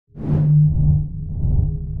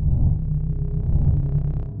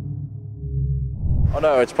I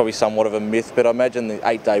know it's probably somewhat of a myth, but I imagine the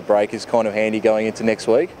 8-day break is kind of handy going into next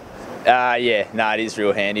week. Yeah, no, it is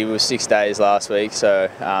real handy. We were 6 days last week, so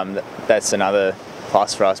that's another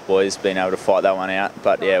plus for us boys, being able to fight that one out.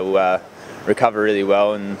 But yeah, we'll recover really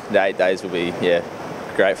well, and the 8 days will be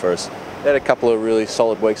great for us. You had a couple of really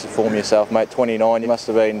solid weeks to form yourself, mate. 29, you must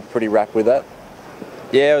have been pretty rapt with that.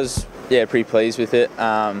 Yeah, I was pretty pleased with it.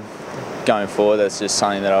 Going forward, that's just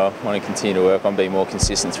something that I want to continue to work on, be more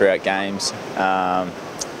consistent throughout games. But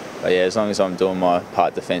yeah, as long as I'm doing my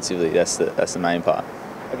part defensively, that's the main part.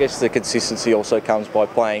 I guess the consistency also comes by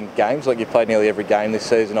playing games. Like, you've played nearly every game this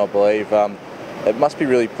season, I believe. It must be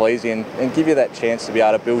really pleasing and give you that chance to be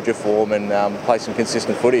able to build your form and play some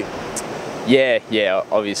consistent footy. Yeah,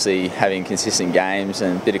 obviously having consistent games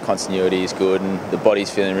and a bit of continuity is good, and the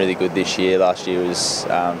body's feeling really good this year. Last year was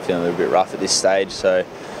feeling a little bit rough at this stage, so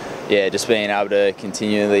yeah, just being able to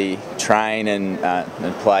continually train and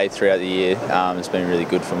play throughout the year has been really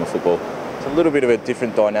good for my football. It's a little bit of a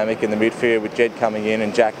different dynamic in the midfield with Jed coming in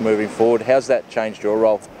and Jack moving forward. How's that changed your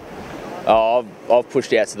role? I've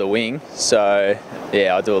pushed out to the wing, so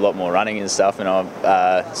yeah, I do a lot more running and stuff, and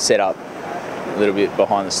I've set up a little bit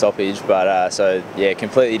behind the stoppage, but so yeah,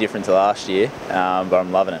 completely different to last year, but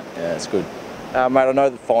I'm loving it. Yeah, it's good. Mate, I know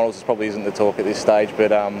the finals probably isn't the talk at this stage,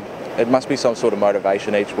 but it must be some sort of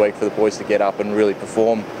motivation each week for the boys to get up and really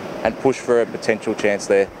perform and push for a potential chance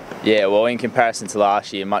there. Yeah, well, in comparison to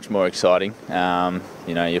last year, much more exciting.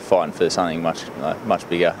 You know, you're fighting for something much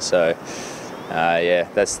bigger. So yeah,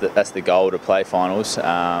 that's the goal, to play finals.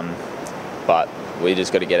 But we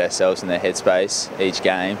just got to get ourselves in the headspace each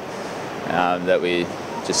game, that we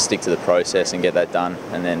just stick to the process and get that done,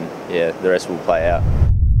 and then yeah, the rest will play out.